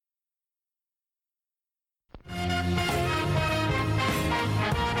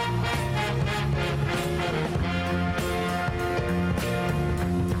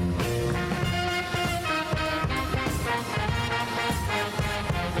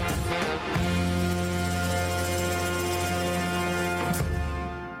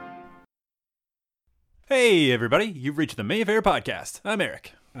Hey, everybody. You've reached the Mayfair Podcast. I'm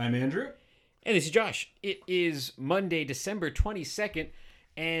Eric. I'm Andrew. And this is Josh. It is Monday, December 22nd,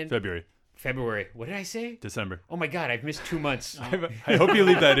 and... February. What did I say? December. Oh my God, I've missed 2 months. I hope you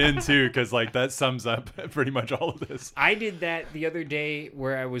leave that in, too, because that sums up pretty much all of this. I did that the other day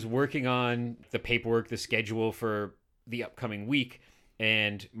where I was working on the paperwork, the schedule for the upcoming week,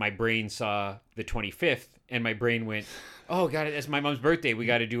 and my brain saw the 25th, and my brain went, oh, God, it's my mom's birthday. We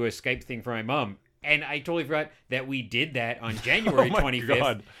got to do a Skype thing for my mom. And I totally forgot that we did that on January 25th.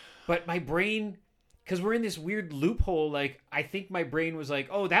 God. But my brain, because we're in this weird loophole, I think my brain was like,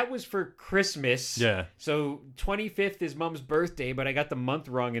 oh, that was for Christmas. Yeah. So 25th is mom's birthday, but I got the month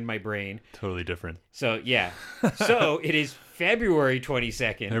wrong in my brain. Totally different. So, yeah. So it is February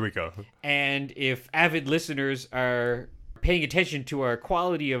 22nd. There we go. And if avid listeners are paying attention to our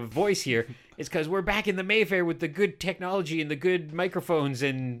quality of voice here, it's because we're back in the Mayfair with the good technology and the good microphones,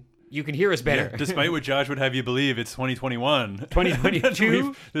 and you can hear us better. Yeah, despite what Josh would have you believe, it's 2021.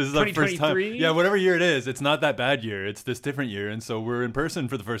 2022? This is our first time. Yeah, whatever year it is, it's not that bad year. It's this different year, and so we're in person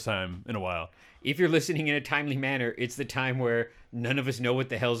for the first time in a while. If you're listening in a timely manner, it's the time where none of us know what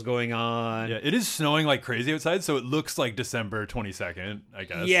the hell's going on. Yeah, it is snowing like crazy outside, so it looks like December 22nd, I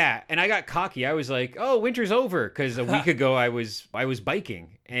guess. Yeah, and I got cocky. I was like, oh, winter's over, because a week ago I was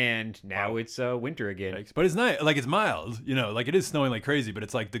biking, and now it's winter again. But it's not, it's mild, it is snowing like crazy, but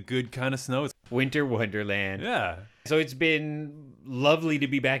it's like the good kind of snow. It's winter wonderland. Yeah. So it's been lovely to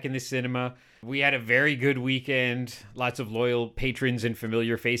be back in the cinema. We had a very good weekend, lots of loyal patrons and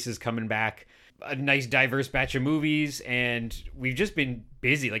familiar faces coming back. A nice diverse batch of movies, and we've just been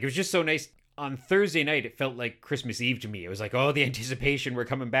busy. It was just so nice. On Thursday night, it felt like Christmas Eve to me. It was like, oh, the anticipation, we're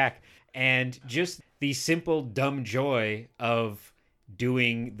coming back. And just the simple, dumb joy of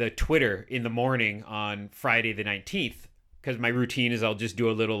doing the Twitter in the morning on Friday the 19th. Because my routine is I'll just do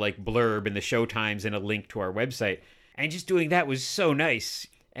a little blurb in the show times and a link to our website. And just doing that was so nice.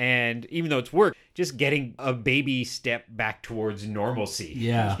 And even though it's work, just getting a baby step back towards normalcy.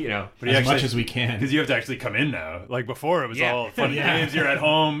 Yeah. But as much as we can. Because you have to actually come in now. Before, it was all fun and Yeah. games. You're at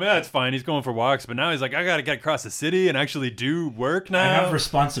home. Yeah, it's fine. He's going for walks. But now he's like, I got to get across the city and actually do work now. I have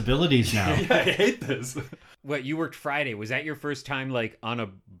responsibilities now. Yeah, I hate this. What, you worked Friday. Was that your first time on a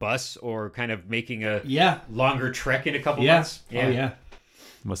bus or kind of making a longer trek in a couple months? Yeah. Oh, yeah.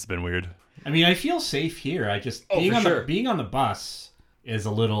 Must have been weird. I mean, I feel safe here. I just, being on the bus is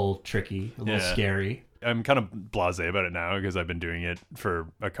a little tricky, a little scary. I'm kind of blasé about it now because I've been doing it for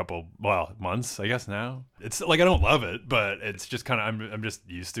a couple, months, I guess now. It's I don't love it, but it's just kind of, I'm just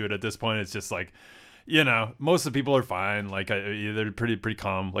used to it at this point. It's just most of the people are fine. They're pretty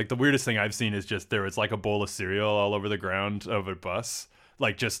calm. The weirdest thing I've seen is just there was a bowl of cereal all over the ground of a bus.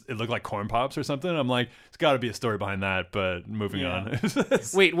 It looked like corn pops or something. I'm like, it's got to be a story behind that, but moving on.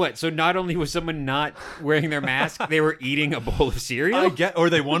 Wait, what? So not only was someone not wearing their mask, they were eating a bowl of cereal? Or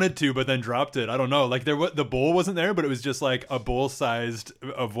they wanted to, but then dropped it. I don't know. The bowl wasn't there, but it was just a bowl sized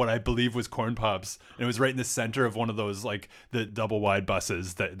of what I believe was corn pops. And it was right in the center of one of those, the double wide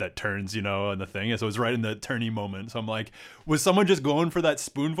buses that turns, and the thing. And so it was right in the turny moment. So I'm like, was someone just going for that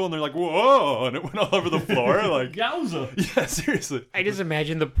spoonful? And they're like, whoa. And it went all over the floor. Yowza. Yeah, seriously. I just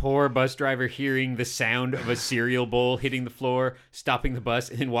imagine the poor bus driver hearing the sound of a cereal bowl hitting the floor, stopping the bus,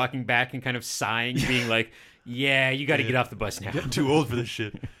 and then walking back and kind of sighing, being like, yeah, you got to get off the bus now. I'm too old for this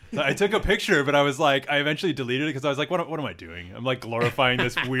shit. So I took a picture, but I was I eventually deleted it because I was like, what am I doing? I'm glorifying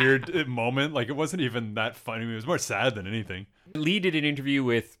this weird moment. It wasn't even that funny. It was more sad than anything. Lee did an interview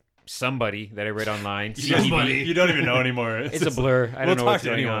with somebody that I read online. Somebody. You don't even know anymore. It's a blur. I don't know what's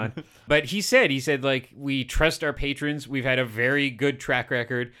going on. But he said, we trust our patrons. We've had a very good track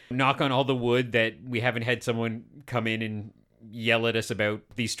record. Knock on all the wood that we haven't had someone come in and yell at us about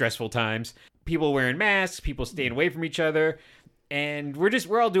these stressful times. People wearing masks, people staying away from each other. And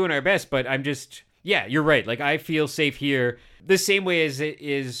we're all doing our best. But you're right. I feel safe here the same way as it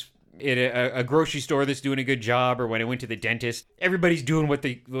is at a grocery store that's doing a good job, or when I went to the dentist. Everybody's doing what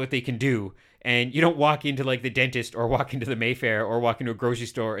they can do, and you don't walk into the dentist or walk into the Mayfair or walk into a grocery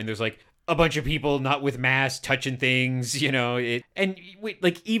store and there's a bunch of people not with masks touching things, and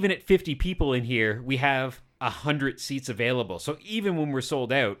even at 50 people in here, we have 100 seats available. So even when we're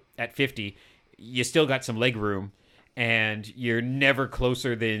sold out at 50, you still got some leg room, and you're never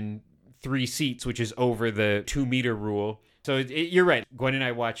closer than 3 seats, which is over the 2-meter rule. So you're right. Gwen and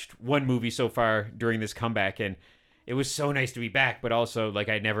I watched one movie so far during this comeback, and it was so nice to be back, but also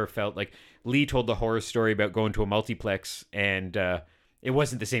I never felt Lee told the horror story about going to a multiplex, and it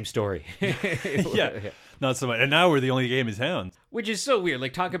wasn't the same story. Yeah, not so much. And now we're the only game in town. Which is so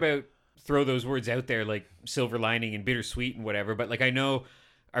weird. Talk about throw those words out there silver lining and bittersweet and whatever, but I know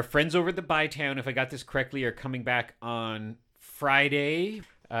our friends over at the Bytown, if I got this correctly, are coming back on Friday.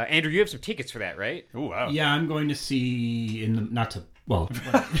 Andrew, you have some tickets for that, right? Oh, wow. Yeah, I'm going to see not to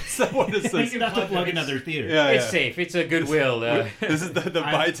so what is this? not to plug another theater. Yeah, it's safe. It's a Goodwill. This is the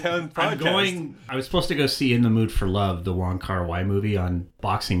Bytown podcast. I was supposed to go see In the Mood for Love, the Wong Kar-wai movie, on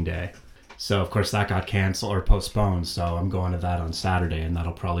Boxing Day. So, of course, that got canceled or postponed. So I'm going to that on Saturday, and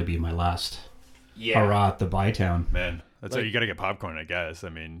that'll probably be my last hurrah at the Bytown. Man, that's why you got to get popcorn, I guess. I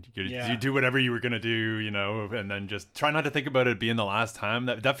mean, you do whatever you were going to do, and then just try not to think about it being the last time.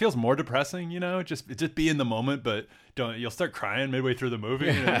 That feels more depressing, just be in the moment, but you'll start crying midway through the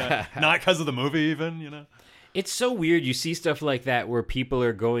movie. Not because of the movie even, It's so weird. You see stuff like that where people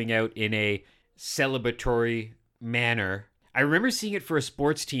are going out in a celebratory manner. I remember seeing it for a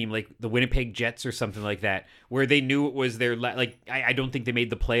sports team, like the Winnipeg Jets or something like that, where they knew it was their I don't think they made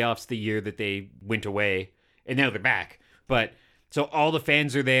the playoffs the year that they went away, and now they're back. But so all the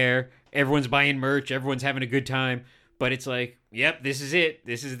fans are there, everyone's buying merch, everyone's having a good time, but it's like, yep, this is it.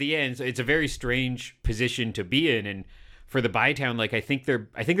 This is the end. So it's a very strange position to be in. And for the Bytown, I think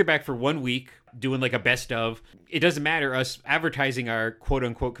they're back for 1 week doing like a best of. It doesn't matter us advertising our quote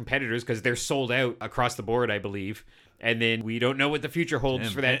unquote competitors because they're sold out across the board, I believe. And then we don't know what the future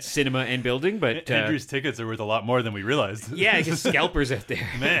holds for that cinema and building. But Andrew's tickets are worth a lot more than we realized. Yeah, I guess scalpers out there.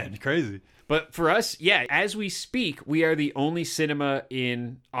 Man, crazy. But for us, as we speak, we are the only cinema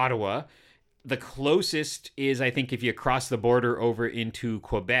in Ottawa. The closest is, I think, if you cross the border over into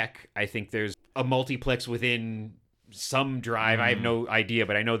Quebec, I think there's a multiplex within some drive. I have no idea,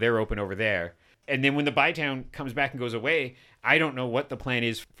 but I know they're open over there. And then when the Bytown comes back and goes away, I don't know what the plan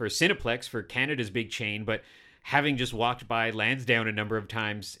is for Cineplex, for Canada's big chain, but having just walked by Lansdowne a number of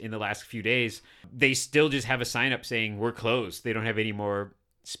times in the last few days, they still just have a sign up saying we're closed. They don't have any more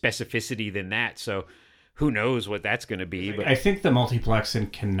specificity than that. So who knows what that's going to be. But I think the multiplex in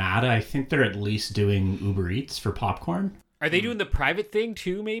Canada, I think they're at least doing Uber Eats for popcorn. Are they doing the private thing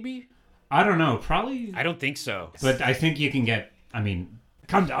too, maybe? I don't know. Probably. I don't think so. But I think you can get,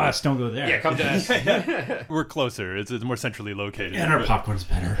 come to us, don't go there. Yeah, come to us. We're closer. It's more centrally located. And our popcorn's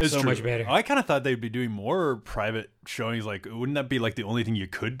better. It's so much better. I kind of thought they'd be doing more private showings. Wouldn't that be the only thing you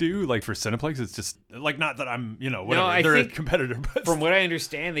could do? For Cineplex, it's just not that I'm, whatever. No, they're a competitor. But from what I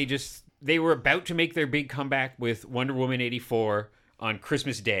understand, they were about to make their big comeback with Wonder Woman 84 on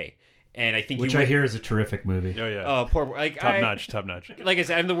Christmas Day. And I think I hear is a terrific movie. Oh yeah. Oh, poor top notch. Like I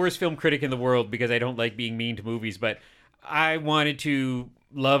said, I'm the worst film critic in the world because I don't like being mean to movies, but I wanted to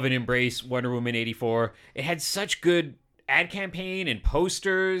love and embrace Wonder Woman 84. It had such good ad campaign and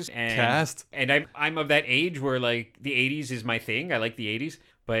posters and cast. And I'm of that age where the 80s is my thing. I like the 80s.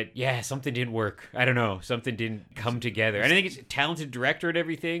 But yeah, something didn't work. I don't know. Something didn't come together. And I think it's a talented director and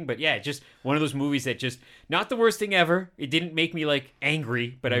everything. But yeah, just one of those movies that just, not the worst thing ever. It didn't make me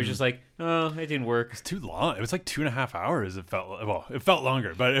angry, but I was just oh, it didn't work. It's too long. It was 2.5 hours. It felt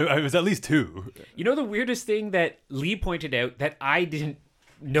longer, but it was at least 2. You know, the weirdest thing that Lee pointed out that I didn't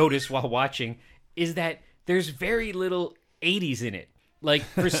notice while watching is that there's very little 80s in it.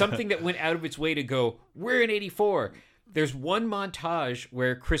 For something that went out of its way to go, we're in 84. There's one montage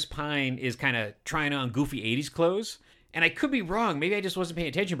where Chris Pine is kind of trying on goofy 80s clothes. And I could be wrong. Maybe I just wasn't paying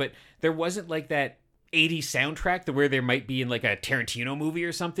attention, but there wasn't that 80s soundtrack where there might be in a Tarantino movie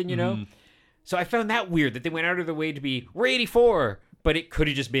or something, you know? So I found that weird that they went out of their way to be, we're 84, but it could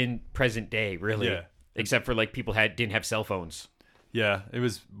have just been present day, really. Yeah. Except for people didn't have cell phones. Yeah, it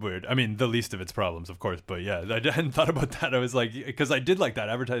was weird. I mean, the least of its problems, of course, but yeah, I hadn't thought about that. I was because I did like that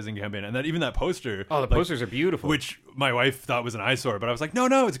advertising campaign and even that poster. Oh, the posters are beautiful. Which my wife thought was an eyesore, but I was like, no,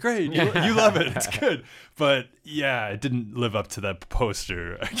 it's great. You love it. It's good. But yeah, it didn't live up to that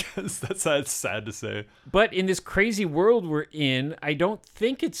poster, I guess. That's sad to say. But in this crazy world we're in, I don't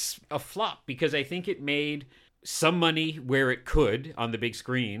think it's a flop because I think it made some money where it could on the big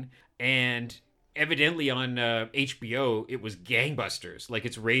screen. And evidently on HBO, it was gangbusters.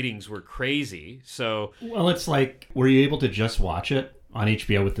 Its ratings were crazy. So, well, it's were you able to just watch it on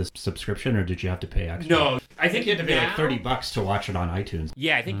HBO with this subscription, or did you have to pay extra? No, I think you had to pay $30 to watch it on iTunes.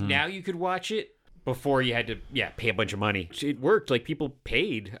 Yeah, I think now you could watch it. Before you had to, pay a bunch of money. It worked. People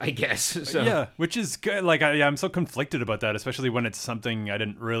paid, I guess. So. Yeah, which is good. I'm so conflicted about that, especially when it's something I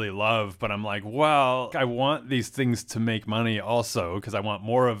didn't really love. But I'm well, I want these things to make money also because I want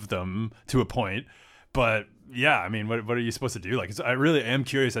more of them to a point. But yeah, I mean, what are you supposed to do? I really am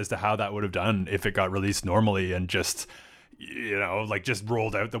curious as to how that would have done if it got released normally and just, just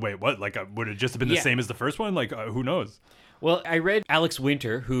rolled out the way it was. Would it just have been the same as the first one? Who knows? Well, I read Alex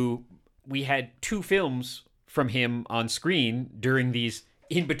Winter, who we had 2 films from him on screen during these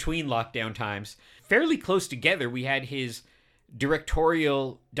in-between lockdown times. Fairly close together, we had his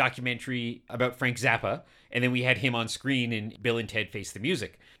directorial documentary about Frank Zappa, and then we had him on screen in Bill and Ted Face the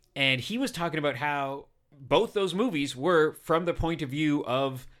Music. And he was talking about how both those movies were, from the point of view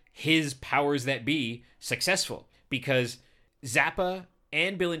of his powers that be, successful. Because Zappa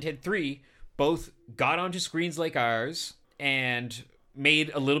and Bill and Ted 3 both got onto screens like ours and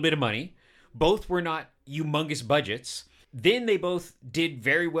made a little bit of money. Both were not humongous budgets. Then they both did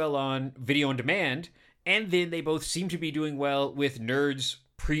very well on video on demand. And then they both seem to be doing well with nerds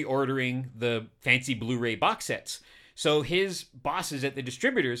pre-ordering the fancy Blu-ray box sets. So his bosses at the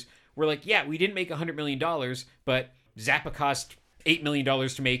distributors were like, yeah, we didn't make $100 million, but Zappa cost $8 million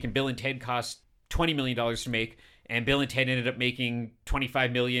to make and Bill and Ted cost $20 million to make. And Bill and Ted ended up making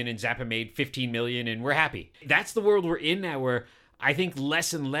 $25 million and Zappa made $15 million, and we're happy. That's the world we're in now, where I think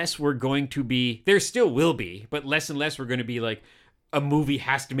less and less we're going to be, there still will be, but less and less we're going to be like, a movie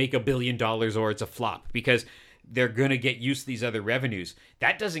has to make $1 billion or it's a flop, because they're going to get used to these other revenues.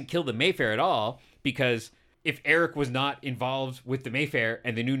 That doesn't kill the Mayfair at all, because if Eric was not involved with the Mayfair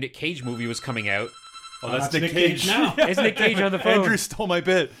and the new Nick Cage movie was coming out... Oh, that's Nick Cage now. It's Nick Cage on the phone. Andrew stole my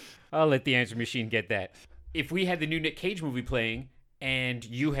bit. I'll let the answer machine get that. If we had the new Nick Cage movie playing and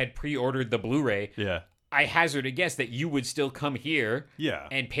you had pre-ordered the Blu-ray, I hazard a guess that you would still come here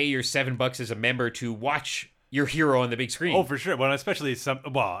and pay your $7 as a member to watch your hero on the big screen. Oh, for sure. Well, especially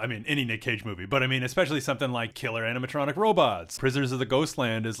any Nick Cage movie, but I mean, especially something like Killer Animatronic Robots. Prisoners of the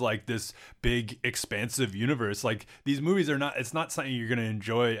Ghostland is like this big, expansive universe. Like, these movies it's not something you're going to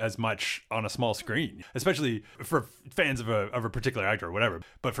enjoy as much on a small screen, especially for fans of a particular actor or whatever.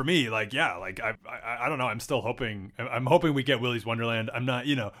 But for me, I don't know. I'm still hoping we get Willy's Wonderland. I'm not,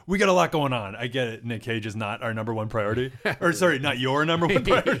 we got a lot going on. I get it. Nick Cage is not our number one priority. Or sorry, not your number one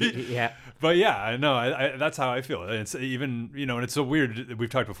priority. Yeah. But yeah, I know. That's how I feel. It's even, and it's so weird. We've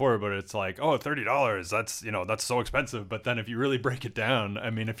talked before, but it's like, oh, $30. That's so expensive. But then if you really break it down, I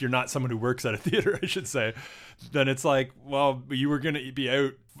mean, if you're not someone who works at a theater, I should say, then it's like, well, you were going to be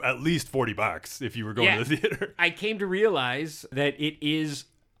out at least $40 if you were going to the theater. I came to realize that it is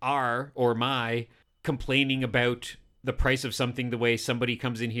my complaining about the price of something the way somebody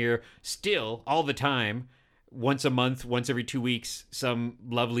comes in here still all the time. Once a month, once every 2 weeks, some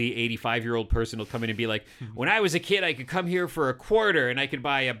lovely 85-year-old person will come in and be like, when I was a kid, I could come here for a quarter and I could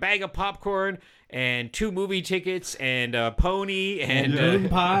buy a bag of popcorn and 2 movie tickets and a pony and moon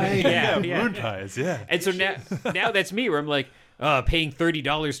pie. Moon pies, yeah. And so now that's me, where I'm like, paying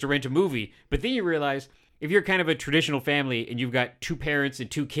 $30 to rent a movie. But then you realize, if you're kind of a traditional family and you've got 2 parents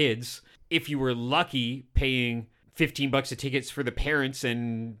and 2 kids, if you were lucky, paying $15 of tickets for the parents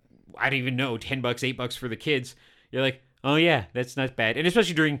and I don't even know, $10, $8 for the kids, you're like, oh yeah, that's not bad. And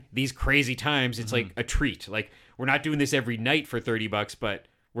especially during these crazy times, it's like a treat. Like, we're not doing this every night for $30, but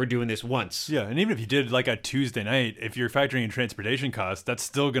we're doing this once. Yeah, and even if you did like a Tuesday night, if you're factoring in transportation costs, that's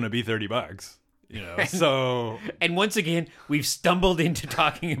still going to be $30. So and once again, we've stumbled into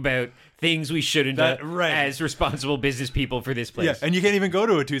talking about things we shouldn't as responsible business people for this place. Yeah, and you can't even go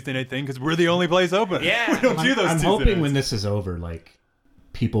to a Tuesday night thing because we're the only place open. Yeah, we don't do those. I'm Tuesday hoping nights. when this is over, like,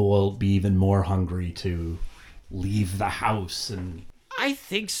 people will be even more hungry to leave the house and I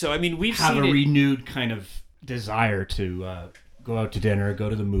think so. I mean, we've have seen a renewed kind of desire to go out to dinner, go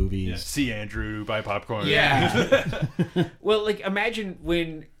to the movies, see Andrew, buy popcorn. Yeah. Well, like, imagine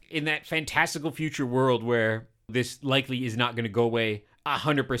when in that fantastical future world where this likely is not going to go away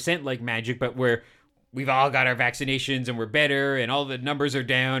 100% like magic, but where we've all got our vaccinations and we're better and all the numbers are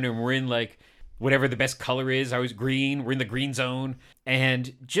down and we're in like whatever the best color is. I was green. We're in the green zone.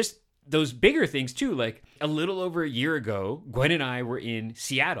 And just those bigger things too. Like, a little over a year ago, Gwen and I were in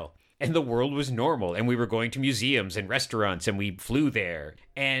Seattle and the world was normal and we were going to museums and restaurants and we flew there.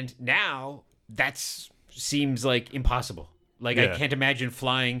 And now seems like impossible. Like, I can't imagine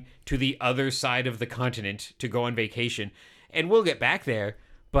flying to the other side of the continent to go on vacation. And we'll get back there,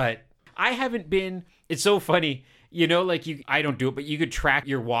 but I haven't been. It's so funny. Like, I don't do it, but you could track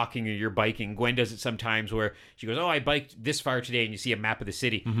your walking or your biking. Gwen does it sometimes where she goes, oh, I biked this far today, and you see a map of the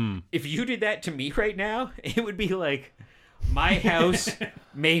city. Mm-hmm. If you did that to me right now, it would be like my house,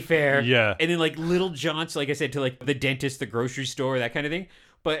 Mayfair, and then like Little John's, like I said, to like the dentist, the grocery store, that kind of thing.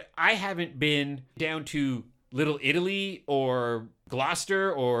 But I haven't been down to Little Italy or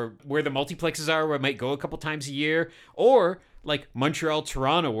Gloucester or where the multiplexes are, where I might go a couple times a year, or like Montreal,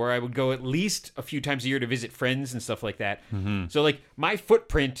 Toronto, where I would go at least a few times a year to visit friends and stuff like that. Mm-hmm. So like my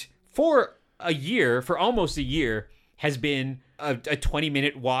footprint for almost a year, has been a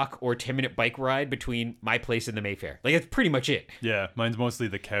 20-minute walk or 10-minute bike ride between my place and the Mayfair. Like, that's pretty much it. Yeah, mine's mostly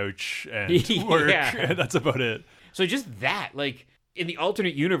the couch and work. That's about it. So just that, like, in the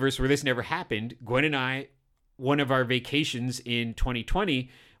alternate universe where this never happened, Gwen and I one of our vacations in 2020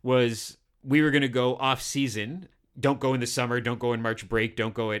 was we were going to go off season. Don't go in the summer. Don't go in March break.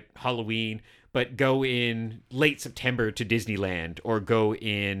 Don't go at Halloween. But go in late September to Disneyland, or go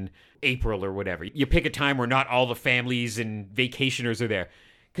in April or whatever. You pick a time where not all the families and vacationers are there.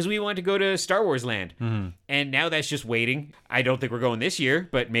 Because we wanted to go to Star Wars Land. Mm-hmm. And now that's just waiting. I don't think we're going this year,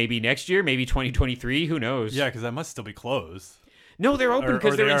 but maybe next year, maybe 2023. Who knows? Yeah, because that must still be closed. No, they're open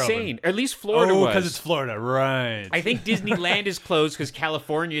because they're insane. Or at least Florida was. Oh, because it's Florida, right. I think Disneyland is closed because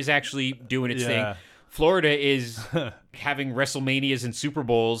California is actually doing its thing. Florida is having WrestleManias and Super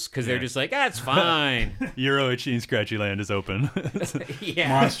Bowls because they're just like, it's fine. Euro Itchy and Scratchy Land is open.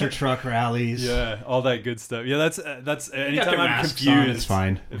 Monster truck rallies. Yeah, all that good stuff. Yeah, that's anytime I'm confused, it's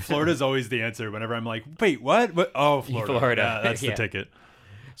fine. Florida's always the answer whenever I'm like, wait, what? Oh, Florida. Yeah, that's the ticket.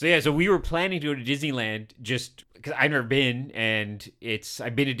 So we were planning to go to Disneyland just because I've never been, and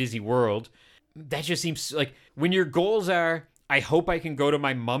I've been to Disney World. That just seems like when your goals are, I hope I can go to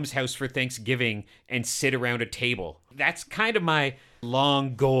my mom's house for Thanksgiving and sit around a table. That's kind of my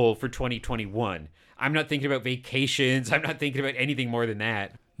long goal for 2021. I'm not thinking about vacations. I'm not thinking about anything more than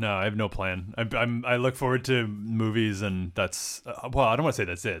that. No, I have no plan. I look forward to movies, and that's well, I don't want to say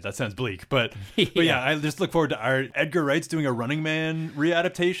that's it. That sounds bleak, but yeah, I just look forward to Edgar Wright's doing a Running Man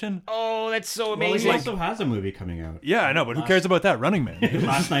readaptation. Oh, that's so amazing! Well, he also has a movie coming out. Yeah, I know, but who cares about that? Running Man.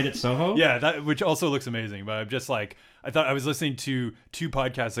 Last Night at Soho. Yeah, which also looks amazing. But I'm just like, I thought I was listening to 2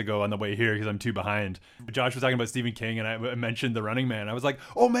 podcasts ago on the way here because I'm 2 behind. Josh was talking about Stephen King, and I mentioned The Running Man. I was like,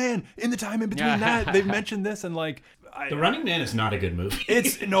 oh man, in the time in between that, they've mentioned this, and like. The Running Man is not a good movie.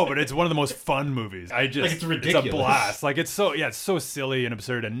 But it's one of the most fun movies. It's ridiculous. It's a blast. Like it's so silly and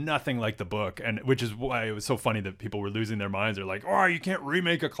absurd and nothing like the book, and which is why it was so funny that people were losing their minds. They're like, "Oh, you can't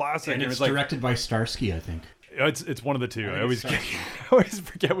remake a classic." And it's directed by Starsky, I think. It's one of the two. I always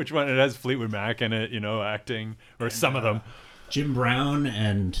forget which one. It has Fleetwood Mac in it, acting, or some of them. Jim Brown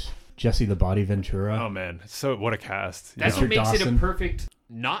and Jesse the Body Ventura. Oh man, so what a cast! That's what makes it a perfect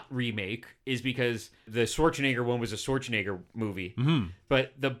not remake, is because the Schwarzenegger one was a Schwarzenegger movie,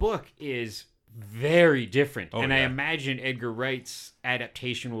 but the book is very different. I imagine Edgar Wright's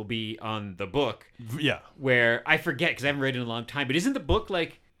adaptation will be on the book. Yeah. Where I forget because I haven't read it in a long time, but isn't the book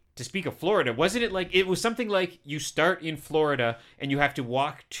like, to speak of Florida, wasn't it like, it was something like you start in Florida and you have to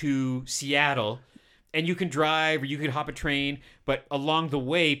walk to Seattle, and you can drive or you can hop a train, but along the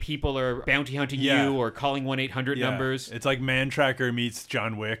way, people are bounty hunting you or calling 1-800 numbers. It's like Man Tracker meets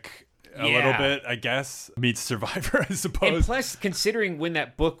John Wick a little bit, I guess. Meets Survivor, I suppose. And plus, considering when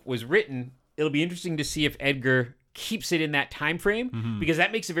that book was written, it'll be interesting to see if Edgar keeps it in that time frame, because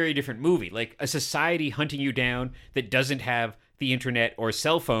that makes a very different movie. Like a society hunting you down that doesn't have the internet or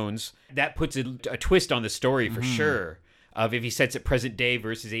cell phones, that puts a twist on the story for sure. Of if he sets it present day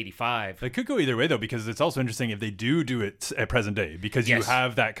versus 85. It could go either way, though, because it's also interesting if they do it at present day, because you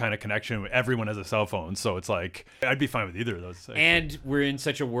have that kind of connection. Everyone has a cell phone, so it's like, I'd be fine with either of those. Actually. And we're in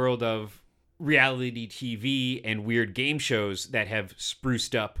such a world of reality TV and weird game shows that have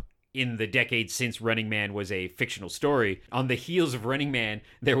spruced up in the decades since Running Man was a fictional story. On the heels of Running Man,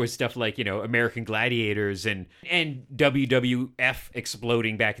 there was stuff like, American Gladiators and WWF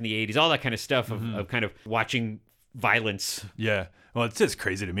exploding back in the 80s, all that kind of stuff of kind of watching violence. Yeah. Well, it's just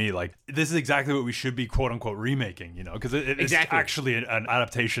crazy to me. Like, this is exactly what we should be, quote unquote, remaking, because it's actually an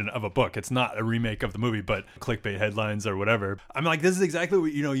adaptation of a book. It's not a remake of the movie, but clickbait headlines or whatever. I'm like, this is exactly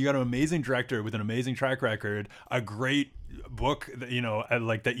what, you got an amazing director with an amazing track record, a great book that,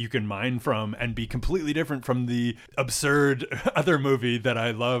 like, that you can mine from and be completely different from the absurd other movie that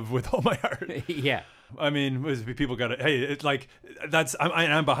I love with all my heart. Yeah. I mean, people got it. Hey, it's like,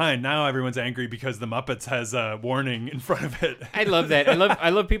 I'm behind now. Everyone's angry because the Muppets has a warning in front of it. I love that. I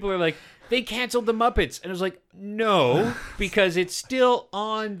love people who are like, they canceled the Muppets, and I was like, no, because it's still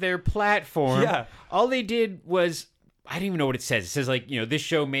on their platform. Yeah. All they did was, I don't even know what it says. It says like, this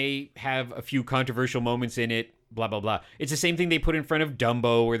show may have a few controversial moments in it. Blah blah blah. It's the same thing they put in front of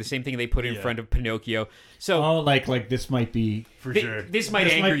Dumbo, or the same thing they put in front of Pinocchio. So, like this might be for sure. This might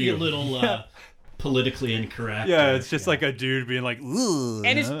anger you a little. Politically incorrect. Yeah, it's just like a dude being like, ugh.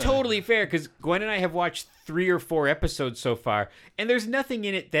 And it's totally fair, because Gwen and I have watched 3 or 4 episodes so far, and there's nothing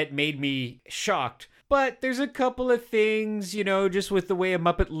in it that made me shocked. But there's a couple of things, just with the way a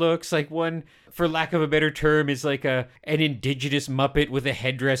Muppet looks. Like one, for lack of a better term, is like an indigenous Muppet with a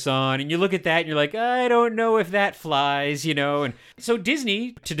headdress on. And you look at that and you're like, I don't know if that flies, And so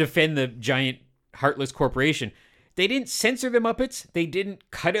Disney, to defend the giant heartless corporation, they didn't censor the Muppets. They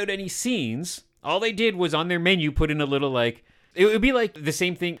didn't cut out any scenes. All they did was on their menu put in a little, like, it would be like the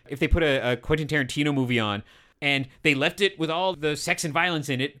same thing if they put a Quentin Tarantino movie on. And they left it with all the sex and violence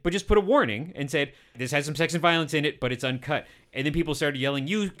in it, but just put a warning and said, this has some sex and violence in it, but it's uncut. And then people started yelling,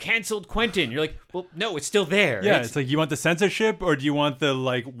 you canceled Quentin. You're like, well, no, it's still there. Yeah, it's like, you want the censorship or do you want the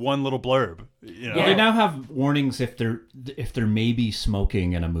like one little blurb? You know? Well, they now have warnings if there may be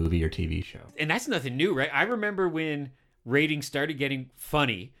smoking in a movie or TV show. And that's nothing new, right? I remember when ratings started getting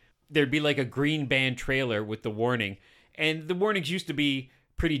funny, there'd be like a green band trailer with the warning. And the warnings used to be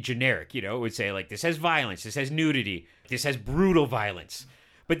pretty generic, you know, it would say like, this has violence, this has nudity, this has brutal violence.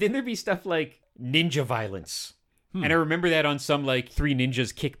 But then there'd be stuff like ninja violence. And I remember that on some like Three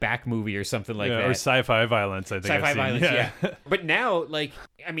Ninjas Kick Back movie or something like that. Or sci-fi violence, I think. Sci-fi violence, yeah. But now, like,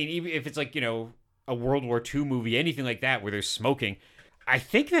 I mean, even if it's like, you know, a World War II movie, anything like that where there's smoking, I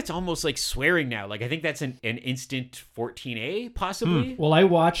think that's almost like swearing now. Like, I think that's an instant 14A, possibly. Well, I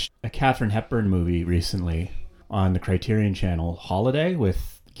watched a Katharine Hepburn movie recently on the Criterion Channel, Holiday,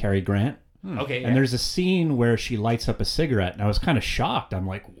 with Cary Grant. Okay. And there's a scene where she lights up a cigarette, and I was kind of shocked. I'm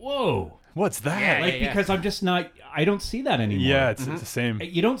like, whoa. What's that? Yeah, Because I'm just not, I don't see that anymore. Yeah, it's the same.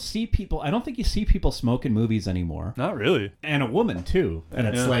 You don't see people, I don't think you see people smoke in movies anymore. Not really. And a woman, too. And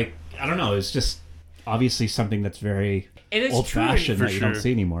it's like, I don't know, it's just obviously something that's very old-fashioned that you don't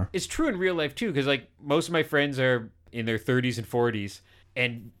see anymore. It's true in real life, too, because, like, most of my friends are in their 30s and 40s,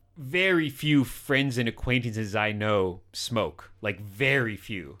 and very few friends and acquaintances I know smoke. Like, very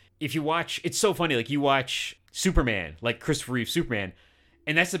few. If you watch, it's so funny, like, you watch Superman, like Christopher Reeve Superman,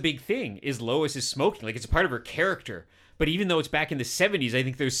 and that's the big thing, is Lois is smoking. Like, it's a part of her character. But even though it's back in the 70s, I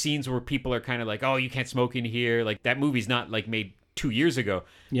think there's scenes where people are kind of like, oh, you can't smoke in here. Like, that movie's not, like, made 2 years ago.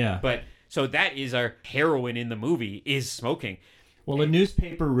 Yeah. But, so that is our heroine in the movie, is smoking. Well, in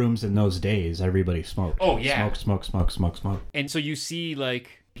newspaper rooms in those days, everybody smoked. Oh, yeah. Smoke. And so you see,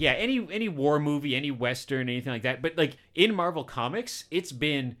 like, yeah, any war movie, any Western, anything like that. But, like, in Marvel Comics, it's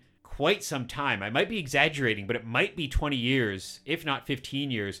been quite some time. I might be exaggerating, but it might be 20 years, if not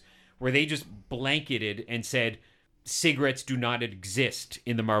 15 years, where they just blanketed and said, cigarettes do not exist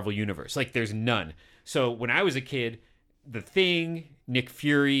in the Marvel Universe. Like, there's none. So when I was a kid, The Thing, Nick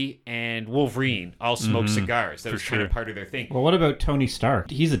Fury, and Wolverine all smoked cigars. That was kind of part of their thing. Well, what about Tony Stark?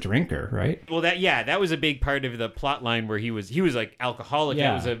 He's a drinker, right? Well, that was a big part of the plot line where he was like alcoholic. Yeah.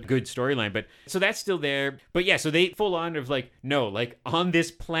 That was a good storyline. But so that's still there. But yeah, so they full on of like, no, like on this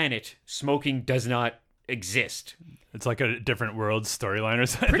planet, smoking does not exist. It's like a different world storyline or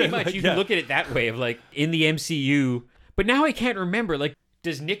something. Pretty much. Like, You can look at it that way of like in the MCU. But now I can't remember. Like,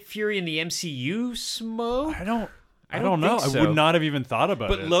 does Nick Fury in the MCU smoke? I don't know. think so. I would not have even thought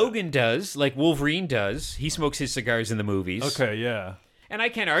about it. But Logan does, like Wolverine does. He smokes his cigars in the movies. Okay, yeah. And I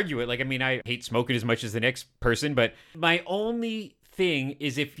can't argue it. Like, I mean, I hate smoking as much as the next person, but my only thing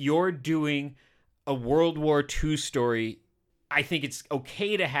is if you're doing a World War II story, I think it's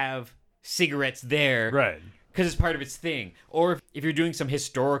okay to have cigarettes there. Right. Because it's part of its thing. Or if you're doing some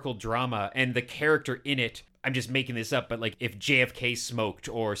historical drama and the character in it, I'm just making this up, but like if JFK smoked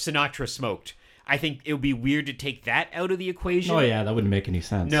or Sinatra smoked, I think it would be weird to take that out of the equation. Oh, yeah, that wouldn't make any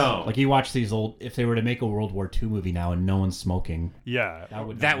sense. No. Like, you watch these old... If they were to make a World War II movie now and no one's smoking... Yeah.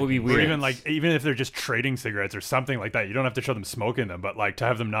 That would be Or weird. even if they're just trading cigarettes or something like that, you don't have to show them smoking them, but like to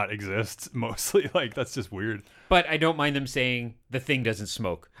have them not exist mostly, like that's just weird. But I don't mind them saying The Thing doesn't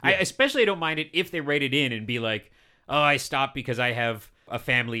smoke. Yeah. I don't mind it if they write it in and be like, oh, I stopped because I have a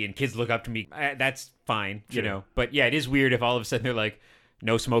family and kids look up to me. That's fine, you know. But yeah, it is weird if all of a sudden they're like,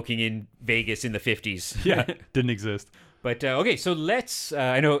 no smoking in Vegas in the 50s. Yeah, didn't exist. But okay, so let's.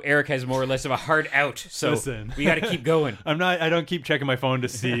 I know Eric has more or less of a hard out, so Listen. we got to keep going. I don't keep checking my phone to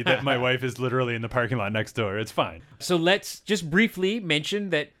see that my wife is literally in the parking lot next door. It's fine. So let's just briefly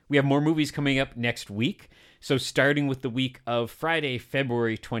mention that we have more movies coming up next week. So starting with the week of Friday,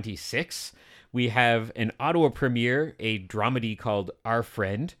 February 26th, we have an Ottawa premiere, a dramedy called Our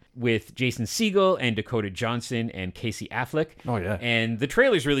Friend, with Jason Segel and Dakota Johnson and Casey Affleck. Oh, yeah. And the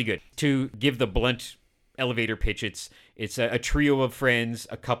trailer's really good. To give the blunt elevator pitch, it's a trio of friends,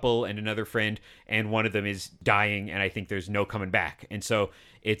 a couple and another friend, and one of them is dying, and I think there's no coming back. And so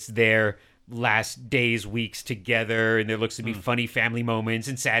it's their last days, weeks together, and there looks to be funny family moments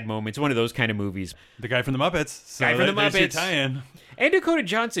and sad moments, one of those kind of movies. The guy from the Muppets. So Guy from the there's your Muppets. tie-in. And Dakota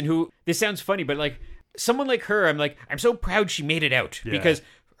Johnson, who, this sounds funny, but like someone like her, I'm so proud she made it out. Yeah. Because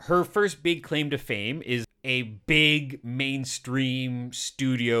her first big claim to fame is a big mainstream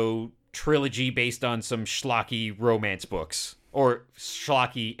studio trilogy based on some schlocky romance books, or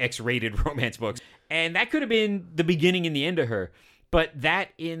schlocky X-rated romance books. And that could have been the beginning and the end of her. But that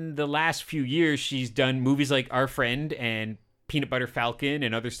in the last few years, she's done movies like Our Friend and Peanut Butter Falcon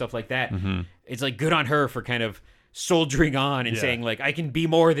and other stuff like that. Mm-hmm. It's like good on her for kind of soldiering on and saying like, I can be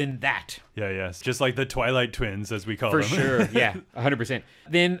more than that. Yeah, yes. Just like the Twilight twins, as we call For them. sure. Yeah, 100%.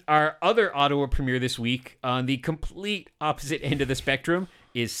 Then our other Ottawa premiere this week on the complete opposite end of the spectrum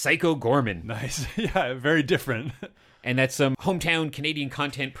is Psycho Gorman. Nice. Yeah, very different. And that's some hometown Canadian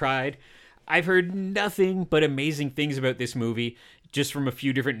content pride. I've heard nothing but amazing things about this movie, just from a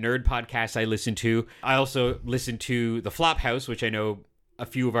few different nerd podcasts I listen to. I also listen to The Flophouse, which I know a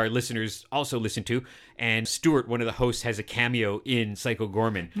few of our listeners also listen to. And Stuart, one of the hosts, has a cameo in Psycho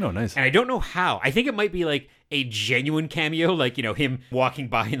Gorman. Oh, nice. And I don't know how. I think it might be like a genuine cameo, like, you know, him walking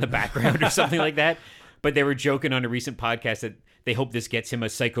by in the background or something like that. But they were joking on a recent podcast that they hope this gets him a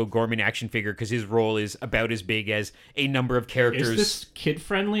Psycho Gorman action figure because his role is about as big as a number of characters. Is this kid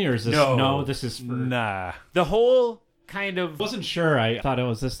friendly or is this No, this is for... Nah. The whole kind of... I wasn't sure. I thought it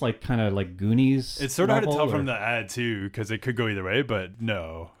was this like kind of like Goonies. It's sort of hard to tell level, from the ad too, because it could go either way, but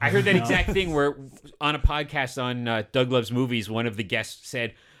no. I heard that exact thing where on a podcast on Doug Loves Movies, one of the guests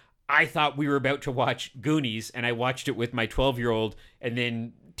said, I thought we were about to watch Goonies, and I watched it with my 12-year-old, and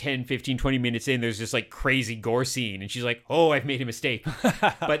then 10, 15, 20 minutes in, there's this like crazy gore scene, and she's like, oh, I've made a mistake.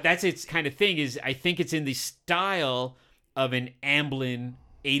 But that's its kind of thing, is I think it's in the style of an Amblin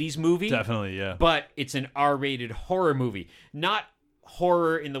 80s movie. Definitely, yeah. But it's an R-rated horror movie. Not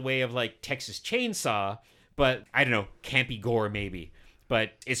horror in the way of like Texas Chainsaw, but I don't know, campy gore maybe.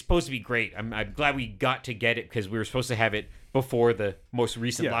 But it's supposed to be great. I'm glad we got to get it because we were supposed to have it before the most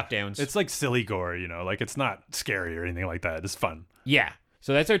recent lockdowns. It's like silly gore, you know, like it's not scary or anything like that. It's fun. Yeah.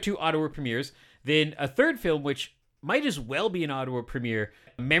 So that's our two Ottawa premieres. Then a third film, which might as well be an Ottawa premiere,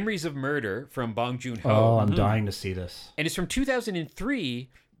 Memories of Murder from Bong Joon-ho. Oh, I'm dying to see this. And it's from 2003,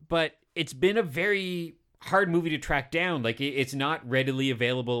 but it's been a very hard movie to track down. Like, it's not readily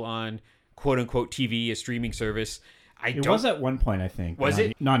available on quote-unquote TV, a streaming service. It was at one point, I think. Was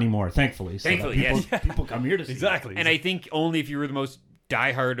it? Not anymore, thankfully. Thankfully, people, yes. People come here to see Exactly. And I think only if you were the most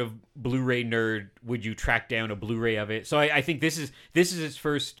diehard of Blu-ray nerd would you track down a Blu-ray of it. So I think this is its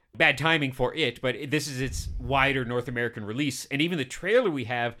first bad timing for it, but this is its wider North American release. And even the trailer we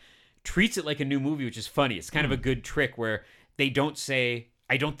have treats it like a new movie, which is funny. It's kind of a good trick where they don't say,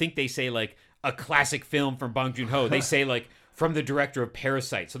 I don't think they say like a classic film from Bong Joon-ho. They say like from the director of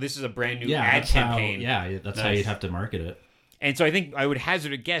Parasite. So this is a brand new ad campaign. That's how you'd have to market it. And so I think I would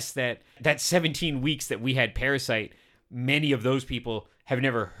hazard a guess that 17 weeks that we had Parasite, many of those people have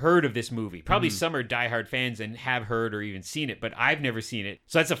never heard of this movie. Probably some are diehard fans and have heard or even seen it, but I've never seen it.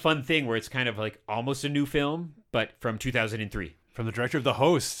 So that's a fun thing where it's kind of like almost a new film, but from 2003. From the director of The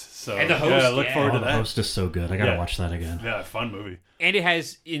Host. So And The Host, yeah, look forward to The that. Host is so good. I gotta watch that again. Yeah, fun movie. And it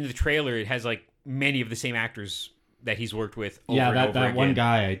has, in the trailer, it has like many of the same actors that he's worked with over and over that again. one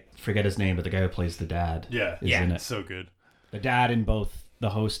guy, I forget his name, but the guy who plays the dad. Yeah, is in it. so good. The dad in both The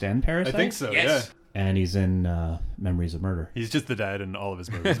Host and Parasite? I think so, Yes. yeah. And he's in Memories of Murder. He's just the dad in all of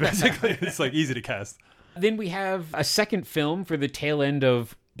his movies, basically. It's like easy to cast. Then we have a second film for the tail end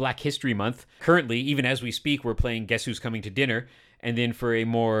of Black History Month. Currently, even as we speak, we're playing Guess Who's Coming to Dinner. And then for a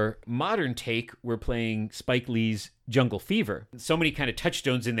more modern take, we're playing Spike Lee's Jungle Fever. So many kind of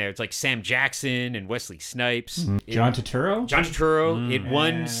touchstones in there. It's like Sam Jackson and Wesley Snipes. John Turturro? John Turturro. It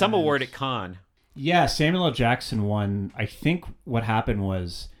won some award at Cannes. Yeah, Samuel L. Jackson won. I think what happened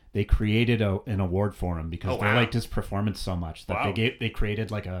was they created an award for him because they liked his performance so much that they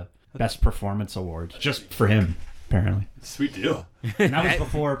created like a Best Performance Award just for him, apparently. Sweet deal. And that was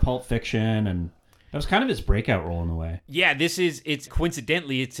before Pulp Fiction, and that was kind of his breakout role in a way. Yeah, it's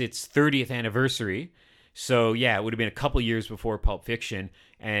coincidentally its 30th anniversary. So yeah, it would have been a couple years before Pulp Fiction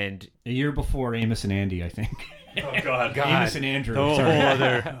and a year before Amos and Andy, I think. Oh God. Amos and Andrew. Oh,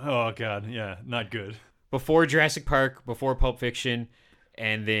 sorry. Oh God, yeah, not good. Before Jurassic Park, before Pulp Fiction,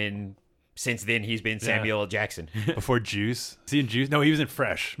 and then since then he's been Samuel L. Jackson. Before Juice. Is he in Juice? No, he was in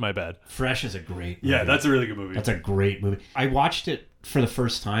Fresh. My bad. Fresh is a great movie. Yeah, that's a really good movie. That's a great movie. I watched it for the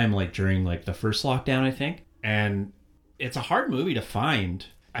first time like during like the first lockdown, I think. And it's a hard movie to find.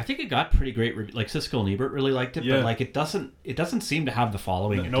 I think it got pretty great. Like Siskel and Ebert really liked it, but like it doesn't seem to have the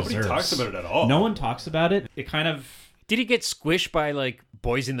following it Nobody deserves. talks about it at all. No one talks about it. It kind of... Did he get squished by like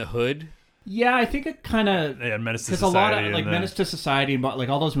Boys in the Hood? Yeah, I think it kind of... Yeah, Menace to Because Society. a lot of like Menace to Society, like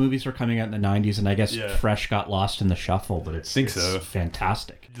all those movies were coming out in the 90s, and I guess Fresh got lost in the shuffle, but it's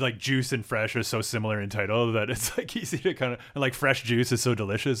fantastic. Like Juice and Fresh are so similar in title that it's like easy to kind of... Like Fresh Juice is so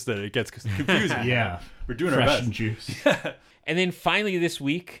delicious that it gets confusing. Yeah. We're doing Fresh our best. and Juice. And then finally this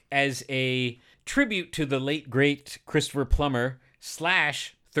week, as a tribute to the late, great Christopher Plummer /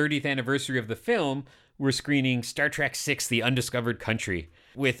 30th anniversary of the film, we're screening Star Trek VI: The Undiscovered Country.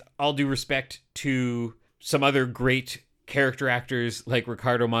 With all due respect to some other great character actors like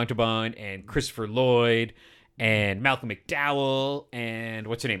Ricardo Montalban and Christopher Lloyd and Malcolm McDowell, and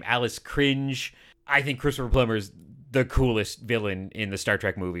what's her name? Alice Cringe. I think Christopher Plummer is the coolest villain in the Star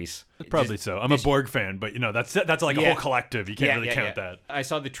Trek movies. Probably so. I'm a Borg fan, but that's like a whole collective. You can't really count that. I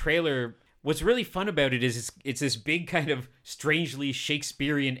saw the trailer. What's really fun about it is it's this big kind of strangely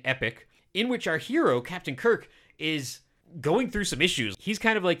Shakespearean epic in which our hero, Captain Kirk, is going through some issues. He's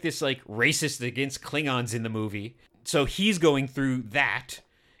kind of like this like racist against Klingons in the movie. So he's going through that.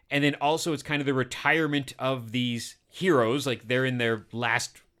 And then also it's kind of the retirement of these heroes, like they're in their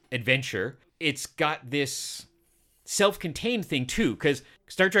last adventure. It's got this self-contained thing too, because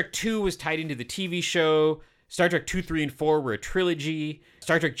Star Trek 2 was tied into the TV show. Star Trek 2, 3, and 4 were a trilogy.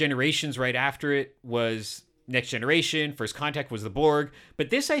 Star Trek Generations right after it was Next Generation. First Contact was the Borg. But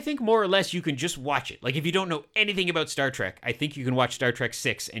this, I think, more or less, you can just watch it. Like, if you don't know anything about Star Trek, I think you can watch Star Trek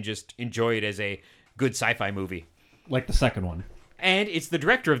 6 and just enjoy it as a good sci-fi movie. Like the second one. And it's the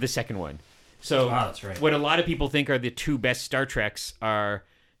director of the second one. So that's right. What a lot of people think are the two best Star Treks are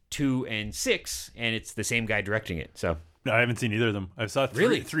 2 and 6, and it's the same guy directing it. So no, I haven't seen either of them. I saw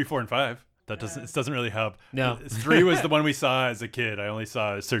 3, 4, and 5. It doesn't really help. No. 3 was the one we saw as a kid. I only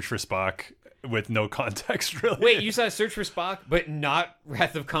saw Search for Spock with no context, really. Wait, you saw Search for Spock, but not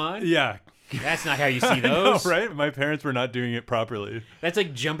Wrath of Khan? Yeah. That's not how you see those. I know, right? My parents were not doing it properly. That's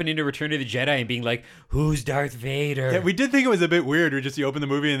like jumping into Return of the Jedi and being like, who's Darth Vader? Yeah, we did think it was a bit weird. You open the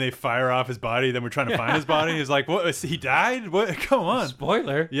movie and they fire off his body, then we're trying to find his body. It's like, what? He died? What? Come on.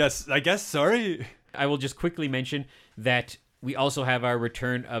 Spoiler. Yes, I guess. Sorry. I will just quickly mention that we also have our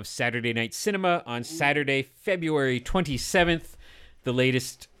return of Saturday Night Cinema on Saturday, February 27th, the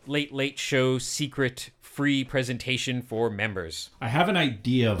latest Late Late Show secret free presentation for members. I have an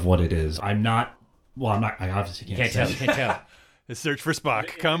idea of what it is. I obviously can't tell. Can't tell. The Search for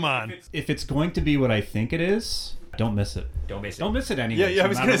Spock. Come on. If it's going to be what I think it is, don't miss it. Don't miss it. Don't miss it anyway. Yeah, I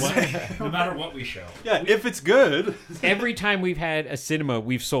was going to say. No matter what we show. Yeah, if it's good. Every time we've had a cinema,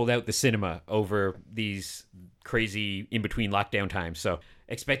 we've sold out the cinema over these crazy in-between lockdown times. So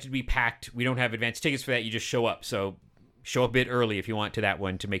expect it to be packed. We don't have advance tickets for that. You just show up. So show up a bit early if you want to that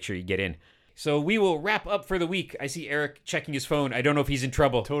one to make sure you get in. So we will wrap up for the week. I see Eric checking his phone. I don't know if he's in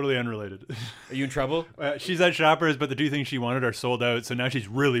trouble. Totally unrelated. Are you in trouble? She's at Shoppers, but the 2 things she wanted are sold out, so now she's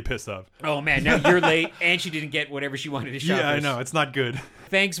really pissed off. Oh, man. Now you're late, and she didn't get whatever she wanted at Shoppers. Yeah, I know. It's not good.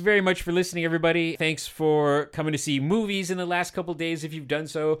 Thanks very much for listening, everybody. Thanks for coming to see movies in the last couple days, if you've done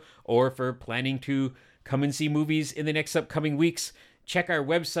so, or for planning to come and see movies in the next upcoming weeks. Check our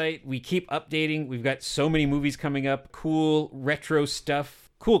website. We keep updating. We've got so many movies coming up. Cool retro stuff.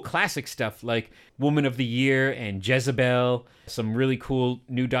 Cool classic stuff like Woman of the Year and Jezebel. Some really cool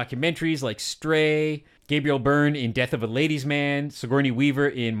new documentaries like Stray. Gabriel Byrne in Death of a Ladies' Man. Sigourney Weaver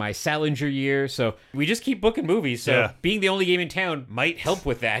in My Salinger Year. So we just keep booking movies. So being the only game in town might help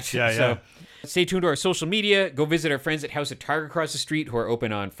with that. Yeah. Stay tuned to our social media. Go visit our friends at House of Target across the street who are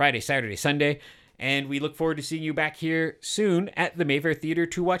open on Friday, Saturday, Sunday. And we look forward to seeing you back here soon at the Mayfair Theater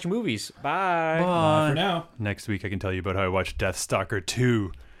to watch movies. Bye. Bye for now. Next week, I can tell you about how I watched Deathstalker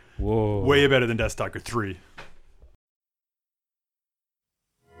 2. Whoa. Way better than Deathstalker 3.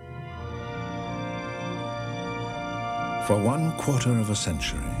 For 1/4 of a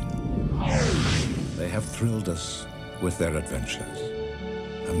century, they have thrilled us with their adventures,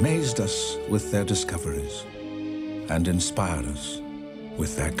 amazed us with their discoveries, and inspired us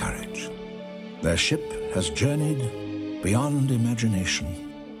with their courage. Their ship has journeyed beyond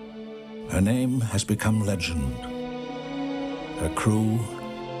imagination. Her name has become legend. Her crew,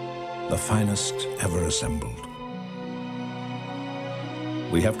 the finest ever assembled.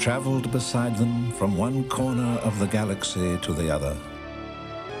 We have traveled beside them from one corner of the galaxy to the other.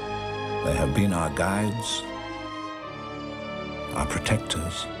 They have been our guides, our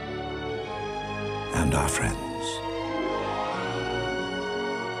protectors, and our friends.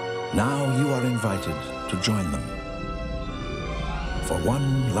 Now you are invited to join them for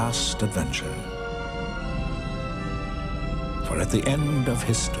one last adventure. For at the end of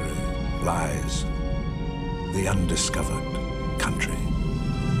history lies the undiscovered country.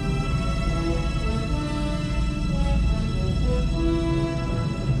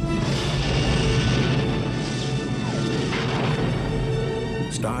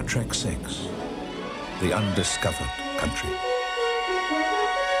 Star Trek VI, The Undiscovered Country.